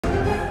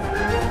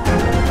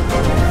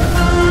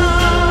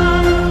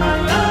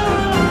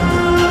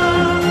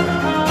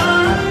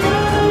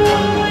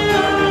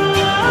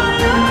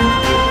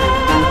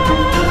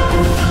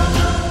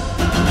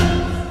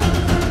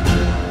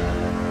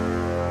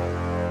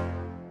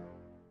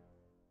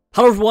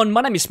Hello everyone,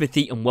 my name is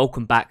Smithy and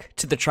welcome back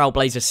to the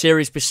Trailblazer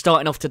series. We're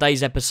starting off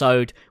today's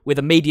episode with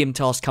a medium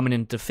task coming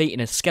in defeating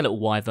a skeletal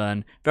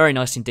wyvern. Very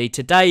nice indeed.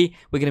 Today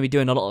we're going to be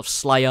doing a lot of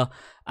Slayer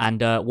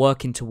and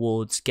working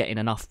towards getting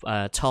enough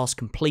tasks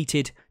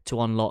completed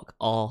to unlock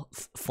our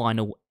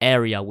final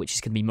area, which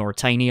is going to be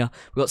Mauritania.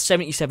 We've got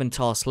 77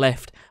 tasks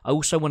left. I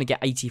also want to get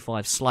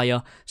 85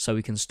 Slayer so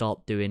we can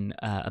start doing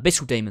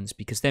Abyssal Demons,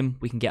 because then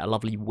we can get a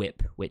lovely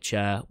whip, which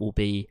will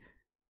be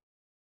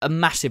a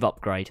massive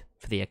upgrade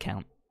for the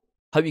account.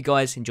 Hope you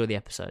guys enjoy the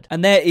episode.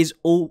 And there is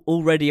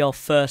already our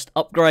first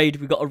upgrade.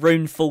 We've got a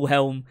rune full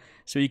helm,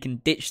 so you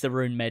can ditch the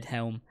rune med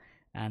helm.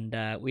 And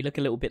we look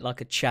a little bit like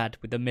a Chad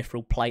with a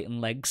mithril plate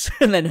and legs.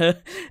 And then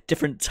a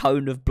different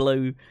tone of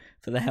blue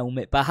for the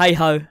helmet. But hey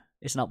ho,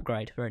 it's an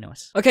upgrade. Very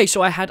nice. Okay,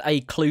 so I had a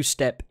clue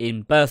step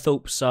in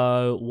Berthorpe,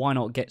 so why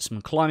not get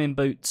some climbing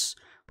boots,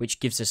 which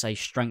gives us a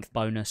strength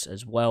bonus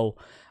as well.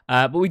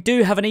 But we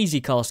do have an easy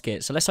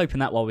casket, so let's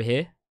open that while we're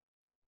here.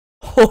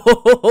 Ho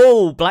ho ho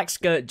ho! Black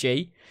skirt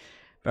G.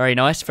 Very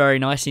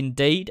nice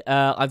indeed.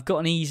 I've got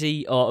an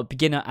easy, or a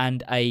beginner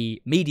and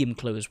a medium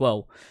clue as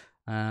well.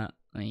 There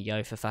you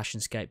go, for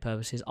fashionscape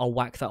purposes. I'll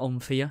whack that on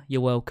for you. You're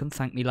welcome.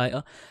 Thank me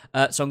later.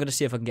 So I'm going to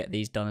see if I can get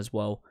these done as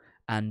well.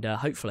 And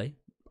hopefully,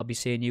 I'll be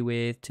seeing you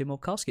with 2 more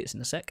caskets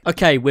in a sec.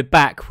 Okay, we're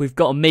back. We've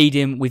got a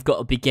medium. We've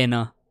got a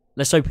beginner.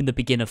 Let's open the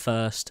beginner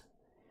first.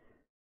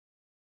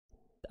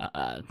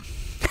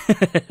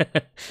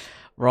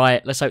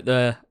 Right, let's hope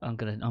the...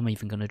 I'm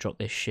even going to drop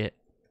this shit.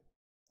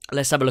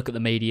 Let's have a look at the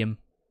medium.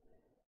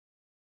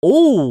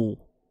 Oh,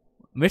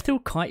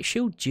 Mithril Kite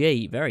Shield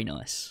G, very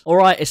nice.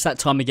 Alright, it's that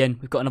time again.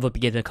 We've got another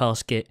beginner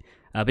casket.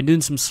 I've been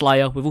doing some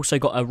Slayer. We've also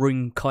got a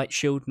Rune Kite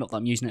Shield. Not that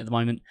I'm using it at the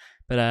moment,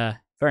 but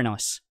very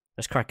nice.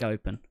 Let's crack it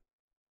open.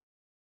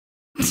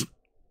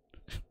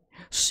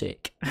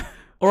 Sick.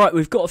 Alright,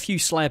 we've got a few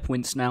Slayer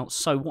points now,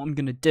 so what I'm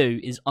going to do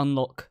is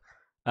unlock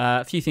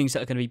a few things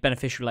that are going to be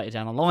beneficial later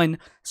down the line.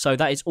 So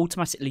that is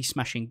automatically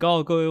smashing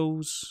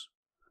gargoyles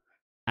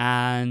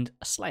and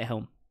a Slayer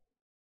helm.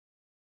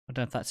 I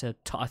don't know if that's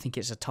I think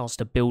it's a task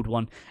to build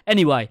one.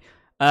 Anyway,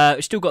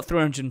 we've still got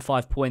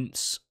 305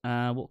 points.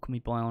 What can we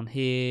buy on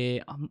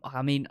here?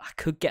 I mean, I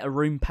could get a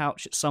rune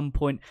pouch at some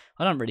point.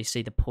 I don't really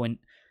see the point.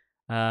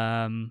 That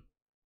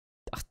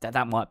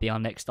might be our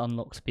next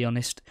unlock, to be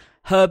honest.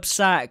 Herb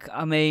sack.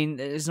 I mean,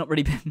 there's not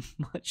really been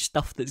much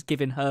stuff that's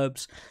given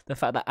herbs. The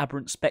fact that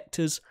aberrant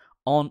spectres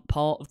aren't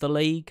part of the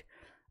league.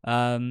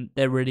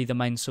 They're really the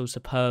main source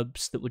of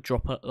herbs that would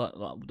drop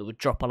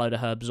a load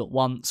of herbs at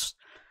once.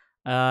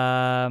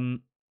 Yeah,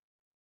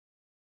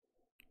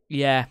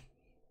 I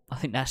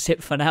think that's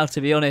it for now, to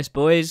be honest,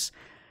 boys.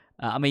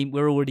 I mean,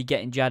 we're already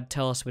getting Jad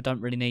tasks, we don't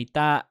really need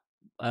that.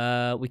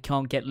 We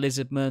can't get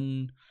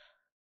Lizardman.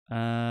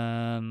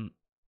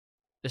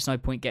 There's no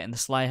point getting the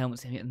Slayer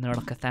helmets, and they're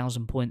like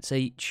 1,000 points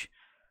each.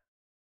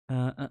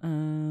 I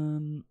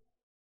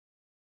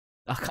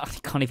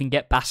can't even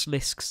get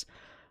basilisks.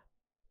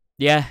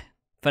 Yeah,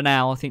 for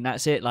now, I think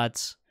that's it,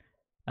 lads.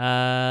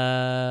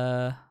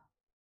 I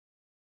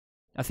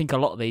think a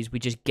lot of these we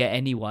just get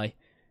anyway,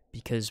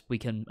 because we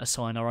can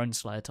assign our own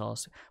Slayer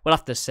tasks. We'll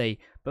have to see.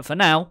 But for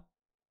now,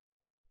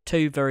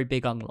 2 very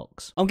big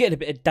unlocks. I'm getting a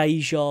bit of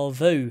deja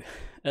vu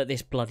at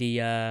this bloody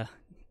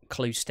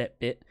clue step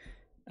bit.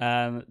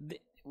 I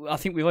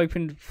think we've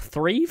opened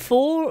 3,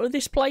 4 of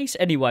this place.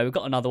 Anyway, we've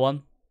got another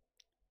one.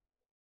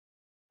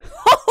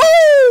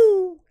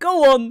 Ho-ho!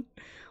 Go on!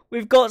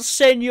 We've got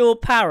Senor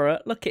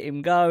Parrot. Look at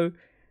him go.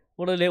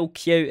 What a little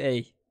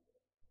cutie.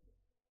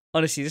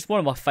 Honestly, this is one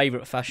of my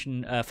favourite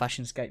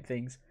fashionscape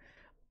things.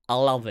 I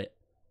love it.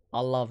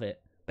 I love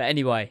it. But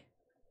anyway,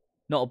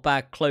 not a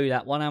bad clue,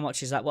 that one. How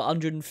much is that? Well,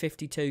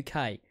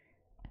 152k.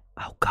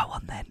 Oh, go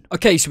on then.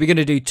 Okay, so we're going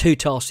to do 2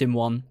 tasks in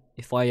one.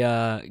 If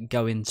I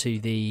go into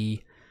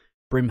the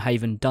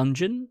Brimhaven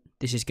dungeon,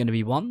 this is going to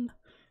be 1.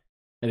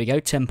 There we go,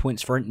 10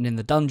 points for entering in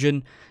the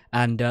dungeon.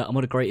 And I'm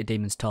on a Greater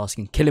Demons task,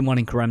 and killing one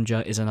in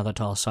Karamja is another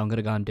task, so I'm going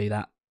to go and do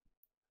that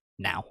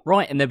now.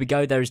 Right, and there we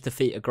go. There is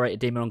defeat a Greater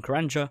Demon on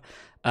Karanja.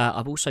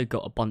 I've also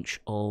got a bunch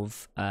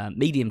of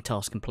medium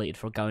tasks completed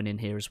for going in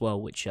here as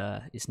well, which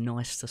is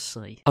nice to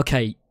see.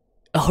 Okay,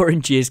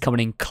 Orange is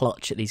coming in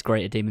clutch at these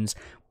Greater Demons.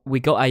 We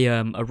got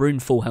a rune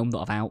full helm that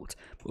I've out.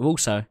 But we've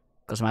also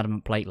got some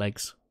adamant plate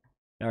legs.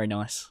 Very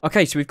nice.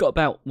 Okay, so we've got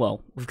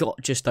we've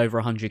got just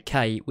over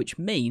 100k, which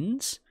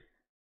means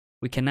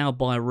we can now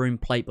buy a rune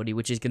plate body,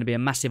 which is going to be a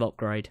massive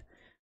upgrade.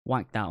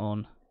 Whack that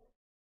on.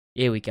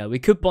 Here we go. We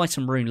could buy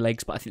some rune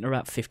legs, but I think they're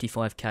about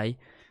 55k.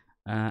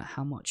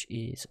 How much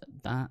is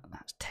that?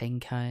 That's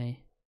 10k.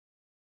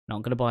 No,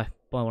 I'm going to buy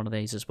one of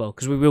these as well,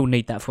 because we will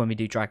need that for when we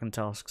do dragon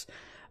tasks.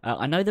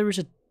 I know there is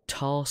a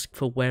task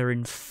for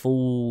wearing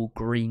full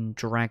green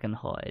dragon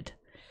hide.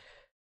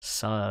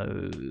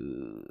 So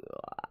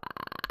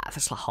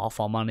that's like half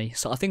our money.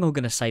 So I think I'm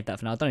going to save that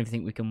for now. I don't even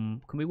think we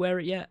can we wear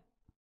it yet?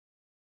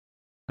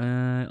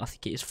 I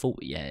think it is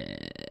 40. Yeah,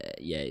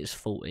 it is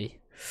 40.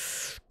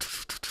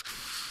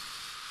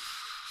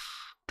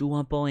 Do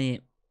I buy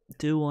it?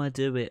 Do I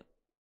do it?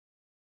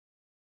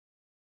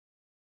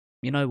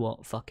 You know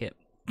what? Fuck it.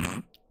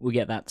 we'll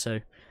get that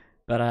too.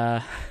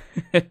 But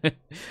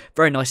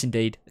very nice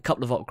indeed. A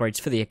couple of upgrades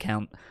for the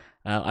account.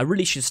 I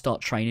really should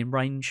start training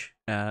range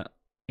and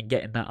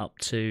getting that up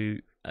to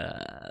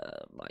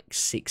like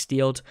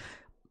 60 odd.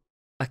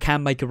 I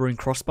can make a rune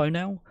crossbow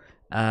now.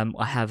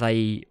 I have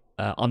a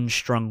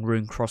unstrung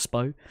rune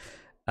crossbow.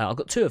 I've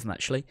got 2 of them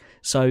actually.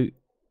 So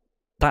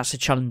that's a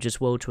challenge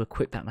as well to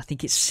equip that. And I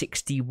think it's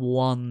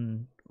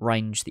 61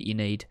 range that you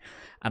need.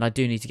 And I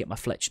do need to get my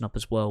fletching up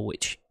as well,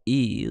 which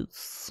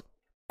is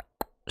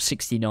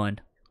 69.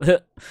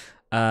 But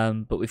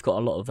we've got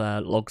a lot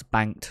of logs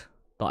banked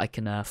that I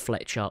can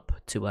fletch up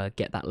to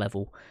get that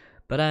level.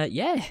 But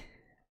yeah,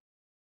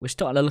 we're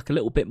starting to look a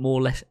little bit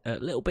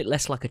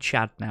less like a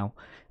Chad now,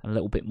 and a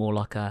little bit more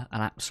like an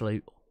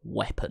absolute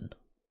weapon.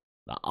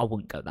 I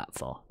wouldn't go that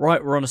far.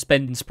 Right, we're on a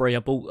spending spree. I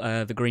bought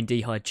the green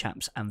dehyde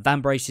chaps and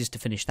van braces to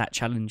finish that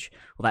challenge,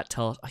 or that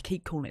task. I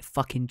keep calling it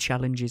fucking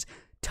challenges.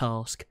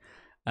 Task.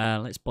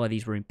 Let's buy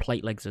these rune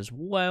plate legs as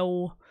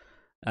well.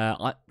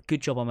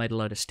 Good job I made a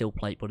load of steel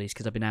plate bodies,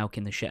 because I've been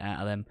alking the shit out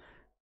of them.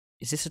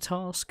 Is this a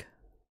task?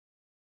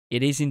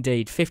 It is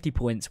indeed. 50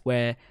 points,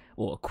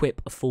 or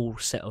equip a full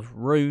set of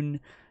rune.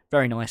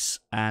 Very nice.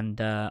 And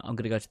I'm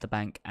going to go to the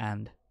bank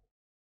and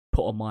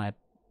put on my,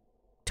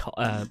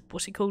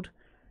 what's it called?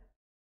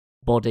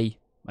 Body,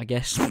 I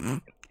guess.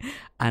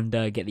 And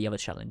get the other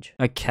challenge.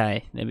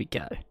 Okay, there we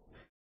go.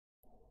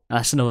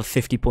 That's another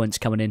 50 points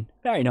coming in.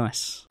 Very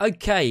nice.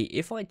 Okay,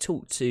 if I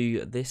talk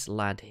to this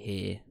lad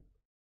here,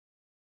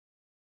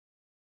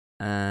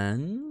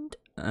 and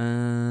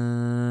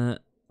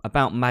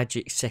about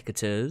magic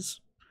secateurs,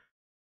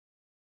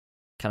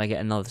 can I get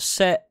another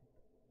set?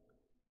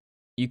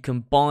 You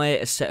can buy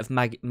a set of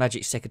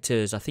magic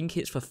secateurs. I think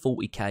it's for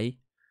 40k.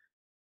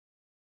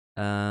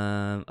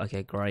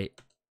 Okay,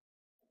 great.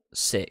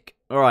 Sick.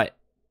 Alright.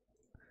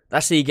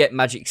 That's how you get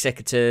magic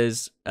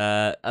secateurs.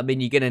 I mean,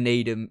 you're going to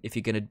need them if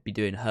you're going to be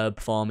doing herb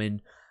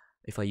farming.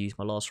 If I use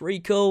my last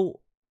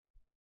recall,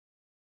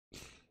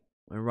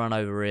 we'll run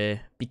over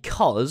here.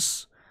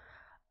 Because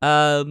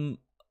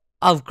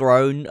I've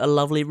grown a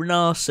lovely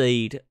Renar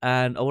seed.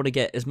 And I want to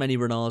get as many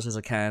Renars as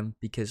I can.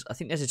 Because I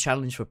think there's a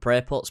challenge for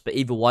prayer pots. But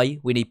either way,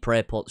 we need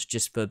prayer pots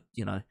just for,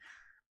 you know,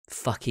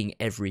 fucking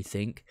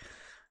everything.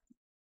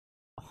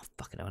 Oh,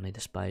 fucking hell, I need a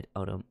spade.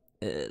 Hold on.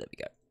 There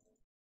we go.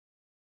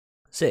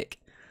 Sick.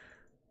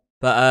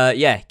 But,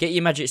 yeah, get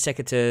your magic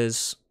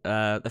secateurs.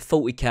 The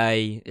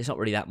 40k, it's not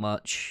really that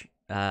much.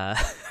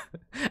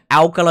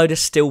 Alkaloid of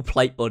steel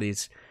plate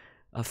bodies.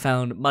 I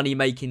found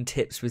money-making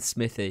tips with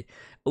Smithy.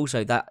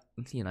 Also, that,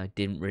 you know,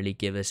 didn't really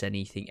give us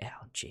anything.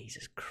 Oh,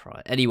 Jesus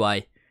Christ.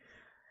 Anyway,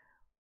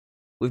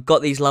 we've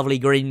got these lovely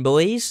green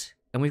boys.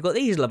 And we've got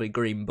these lovely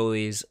green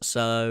boys.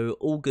 So,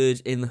 all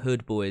good in the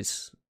hood,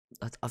 boys.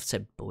 I've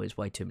said boys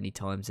way too many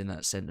times in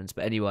that sentence.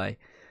 But anyway,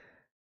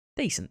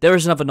 decent. There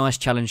is another nice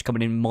challenge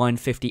coming in. Mine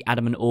 50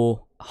 adamant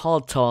ore.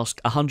 Hard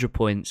task, 100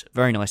 points.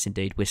 Very nice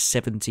indeed. We're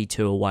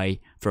 72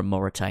 away from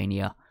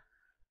Mauritania.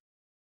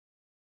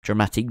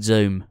 Dramatic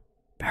zoom.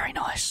 Very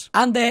nice.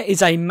 And there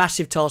is a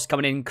massive task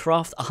coming in.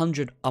 Craft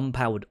 100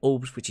 unpowered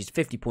orbs, which is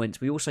 50 points.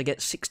 We also get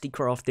 60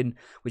 crafting,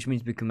 which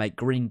means we can make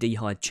green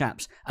dehyde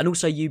chaps. And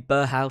also you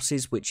burr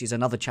houses, which is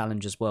another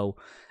challenge as well,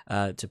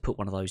 to put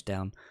one of those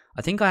down.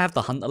 I think I have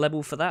the hunter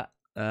level for that.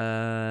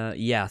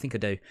 Yeah, I think I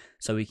do.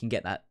 So we can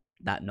get that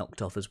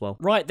knocked off as well.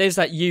 Right, there's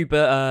that you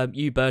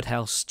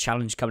birdhouse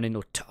challenge coming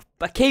in.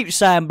 I keep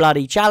saying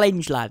bloody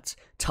challenge, lads.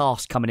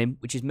 Task coming in,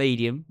 which is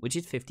medium, which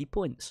is 50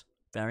 points.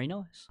 Very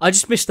nice. I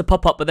just missed the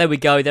pop-up, but there we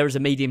go. There is a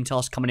medium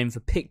task coming in for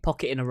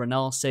pickpocketing a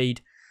Renar seed.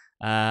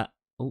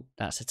 Oh,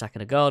 that's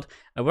attacking a guard.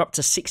 We're up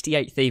to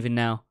 68 thieving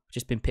now.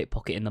 Just been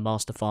pickpocketing the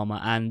master farmer.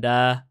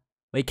 And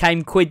we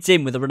came quids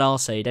in with a Renar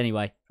seed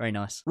anyway. Very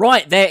nice.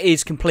 Right, there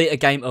is complete a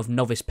game of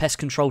novice pest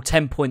control.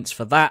 10 points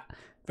for that.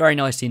 Very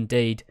nice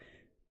indeed.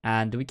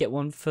 And do we get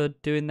one for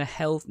doing the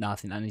health? No, I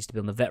think that needs to be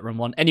on the veteran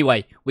one.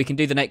 Anyway, we can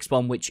do the next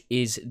one, which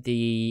is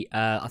the,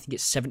 I think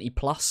it's 70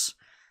 plus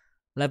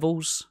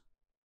levels.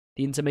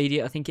 The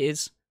intermediate, I think it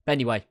is. But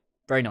anyway,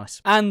 very nice.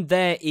 And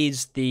there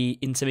is the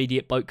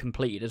intermediate boat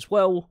completed as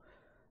well.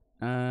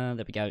 There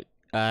we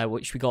go.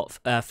 Which we got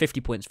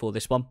 50 points for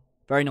this one.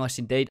 Very nice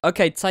indeed.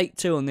 Okay, take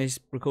 2 on this,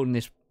 recording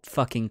this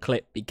fucking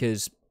clip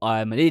because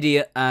I'm an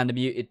idiot and I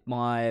muted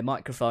my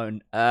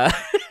microphone.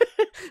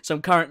 So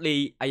I'm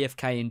currently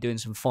AFK and doing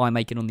some fire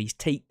making on these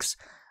teaks.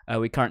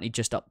 We're currently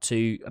just up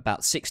to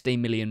about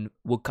 16 million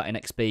woodcutting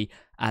XP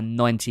and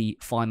 90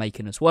 fire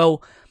making as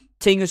well.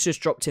 Ting has just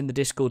dropped in the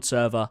Discord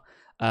server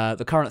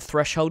the current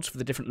thresholds for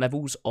the different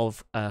levels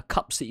of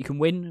cups that you can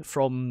win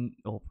from,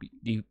 or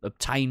you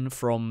obtain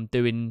from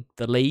doing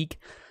the league.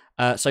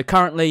 So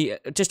currently,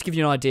 just to give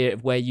you an idea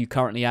of where you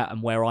currently at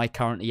and where I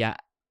currently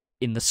at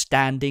in the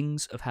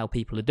standings of how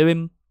people are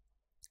doing.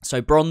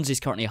 So bronze is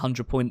currently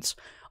 100 points,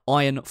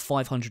 iron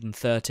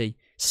 530,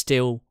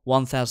 steel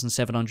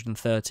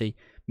 1730,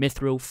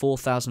 mithril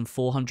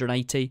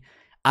 4480,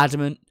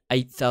 adamant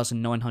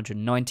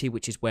 8,990,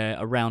 which is where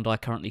around I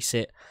currently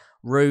sit.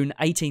 Rune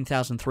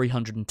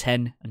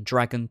 18,310, and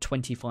Dragon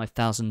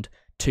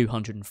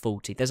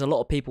 25,240. There's a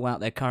lot of people out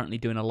there currently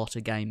doing a lot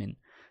of gaming,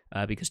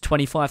 because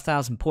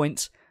 25,000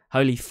 points,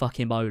 holy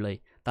fucking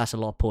moly, that's a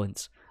lot of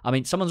points. I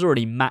mean, someone's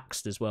already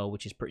maxed as well,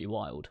 which is pretty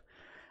wild.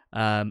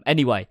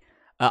 Anyway,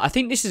 I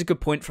think this is a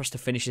good point for us to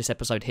finish this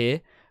episode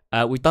here.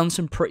 We've done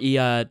some pretty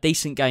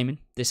decent gaming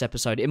this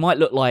episode. It might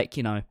look like,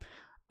 you know,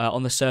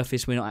 on the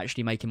surface we're not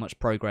actually making much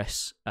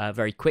progress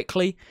very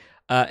quickly.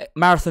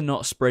 Marathon,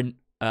 not a sprint.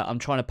 I'm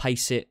trying to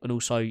pace it, and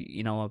also,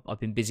 you know, I've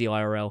been busy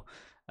IRL,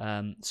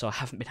 so I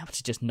haven't been able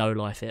to just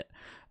no-life it.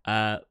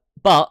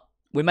 But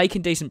we're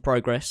making decent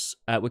progress.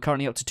 We're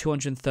currently up to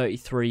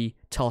 233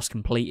 tasks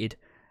completed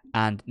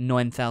and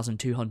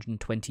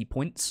 9,220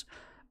 points.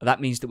 That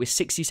means that we're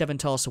 67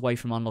 tasks away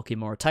from unlocking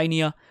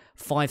Mauritania,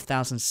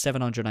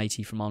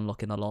 5,780 from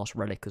unlocking the last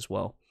relic as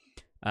well.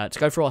 To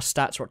go through our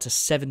stats, we're up to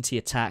 70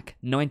 attack,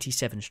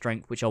 97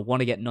 strength, which I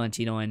want to get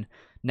 99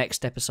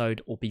 next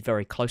episode, or be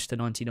very close to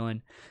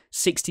 99.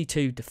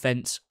 62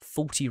 defense,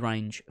 40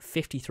 range,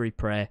 53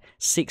 prayer,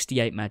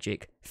 68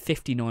 magic,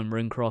 59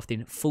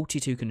 runecrafting,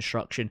 42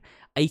 construction,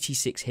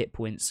 86 hit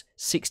points,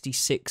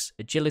 66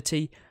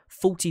 agility,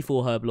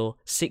 44 herblore,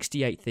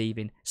 68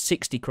 thieving,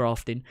 60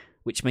 crafting,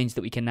 which means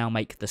that we can now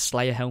make the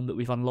Slayer helm that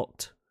we've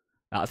unlocked.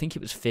 I think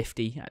it was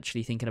 50,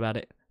 actually, thinking about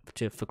it,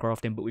 for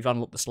crafting, but we've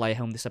unlocked the Slayer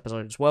helm this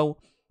episode as well.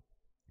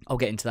 I'll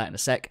get into that in a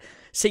sec.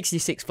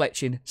 66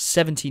 fletching,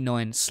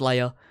 79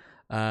 Slayer,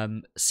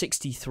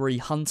 63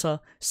 hunter,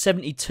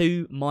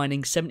 72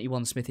 mining,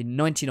 71 smithing,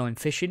 99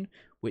 fishing,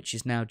 which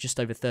is now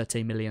just over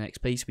 13 million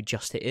XP, so we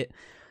just hit it.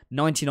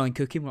 99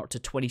 cooking, we're up to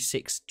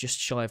 26, just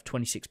shy of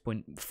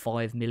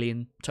 26.5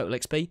 million total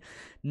XP.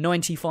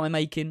 90 fire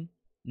making,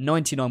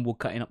 99 wood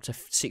cutting, up to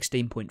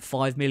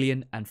 16.5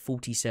 million, and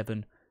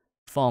 47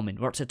 farming.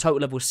 We're up to total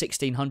level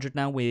 1600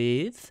 now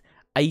with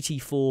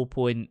 84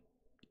 point,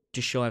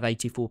 just shy of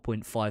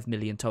 84.5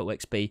 million total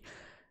XP.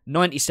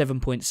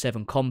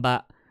 97.7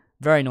 combat.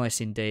 Very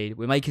nice indeed.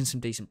 We're making some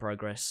decent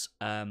progress.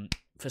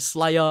 For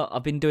Slayer,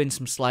 I've been doing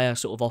some Slayer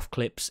sort of off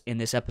clips in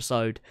this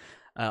episode.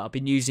 I've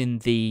been using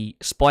the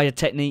spider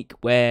technique,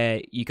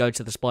 where you go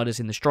to the spiders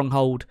in the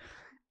stronghold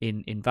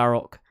in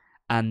Varrock,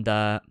 and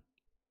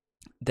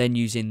then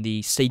using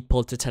the seed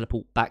pod to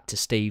teleport back to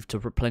Steve to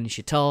replenish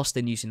your task,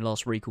 then using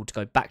last recall to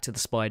go back to the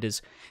spiders.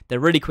 They're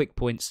really quick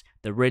points,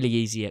 they're really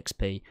easy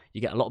XP.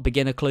 You get a lot of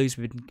beginner clues.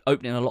 We've been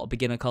opening a lot of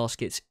beginner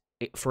caskets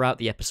throughout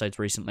the episodes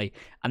recently,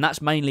 and that's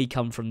mainly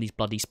come from these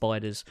bloody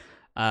spiders.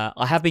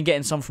 I have been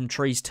getting some from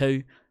trees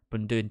too,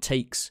 been doing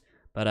teaks,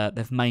 but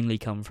they've mainly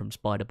come from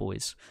spider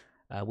boys,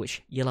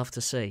 which you'll love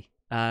to see.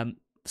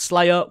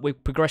 Slayer, we're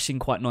progressing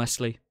quite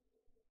nicely.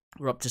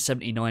 We're up to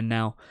 79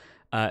 now.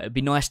 It'd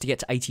be nice to get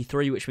to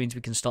 83, which means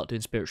we can start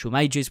doing spiritual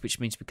mages, which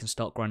means we can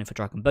start grinding for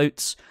dragon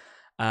boots.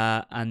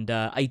 And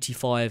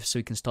 85, so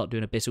we can start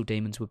doing abyssal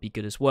demons, would be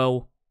good as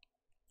well.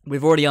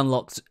 We've already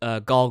unlocked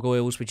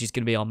gargoyles, which is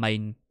going to be our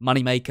main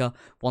moneymaker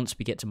once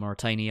we get to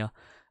Mauritania.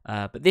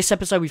 But this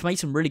episode, we've made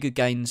some really good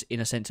gains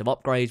in a sense of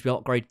upgrades. We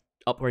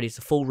upgraded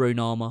to full rune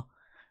armor,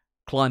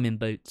 climbing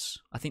boots.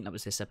 I think that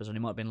was this episode. It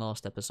might have been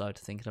last episode,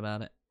 thinking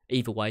about it.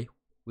 Either way,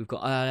 we've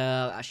got...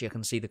 actually, I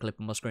can see the clip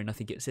on my screen. I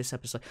think it's this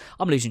episode.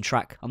 I'm losing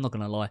track. I'm not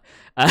going to lie.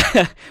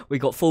 We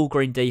got full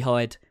green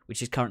D-hide,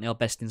 which is currently our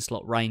best in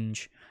slot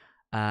range.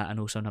 And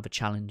also another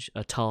challenge,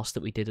 a task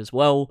that we did as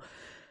well.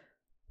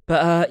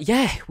 But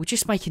yeah, we're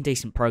just making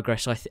decent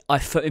progress.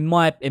 In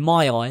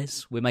my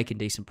eyes, we're making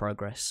decent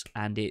progress,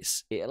 and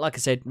it's like I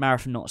said,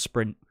 marathon, not a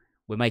sprint.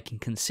 We're making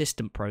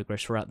consistent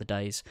progress throughout the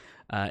days.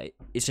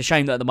 It's a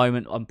shame that at the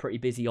moment I'm pretty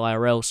busy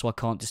IRL, so I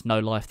can't just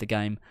no-life the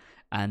game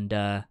and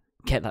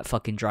get that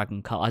fucking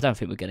dragon cut. I don't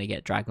think we're going to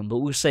get dragon, but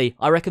we'll see.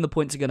 I reckon the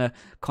points are going to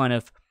kind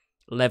of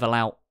level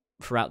out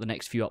throughout the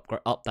next few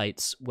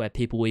updates, where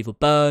people will either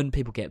burn,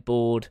 people get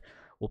bored,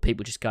 or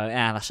people just go,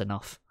 that's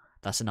enough.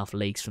 That's enough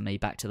leagues for me,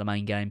 back to the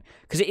main game.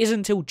 Because it isn't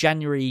until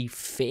January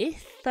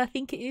 5th, I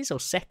think it is, or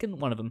 2nd,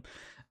 one of them.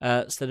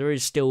 So there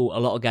is still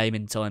a lot of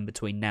gaming time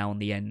between now and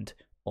the end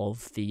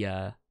of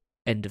the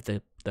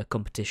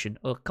competition.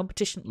 Or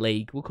competition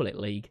league, we'll call it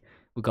league.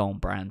 We'll go on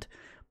brand.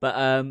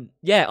 But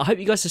yeah, I hope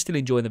you guys are still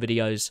enjoying the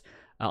videos.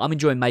 I'm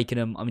enjoying making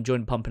them. I'm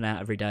enjoying pumping out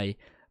every day.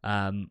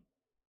 I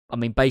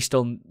mean, based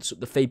on sort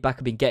of the feedback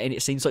I've been getting,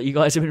 it seems like you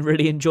guys have been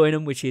really enjoying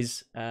them, which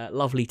is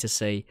lovely to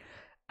see.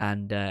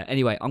 And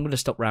anyway, I'm going to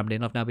stop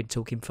rambling. I've now been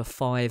talking for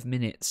 5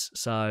 minutes.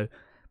 So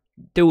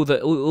do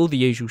all the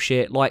usual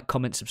shit. Like,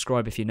 comment,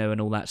 subscribe if you know, and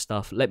all that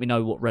stuff. Let me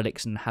know what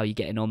relics and how you're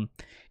getting on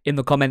in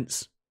the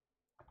comments.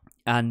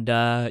 And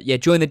yeah,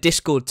 join the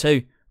Discord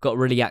too. Got a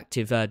really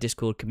active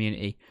Discord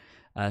community.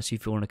 So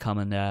if you want to come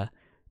and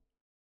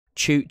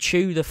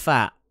chew the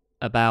fat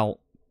about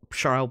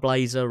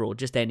Trailblazer or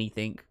just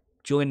anything,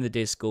 join the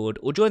Discord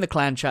or join the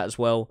clan chat as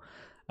well.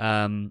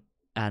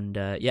 And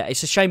yeah,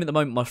 it's a shame at the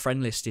moment my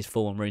friend list is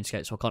full on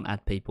Runescape, so I can't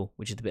add people,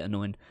 which is a bit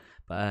annoying.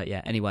 But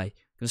yeah, anyway,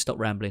 I'm going to stop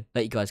rambling.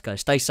 Let you guys go.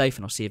 Stay safe,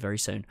 and I'll see you very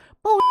soon.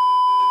 Bye!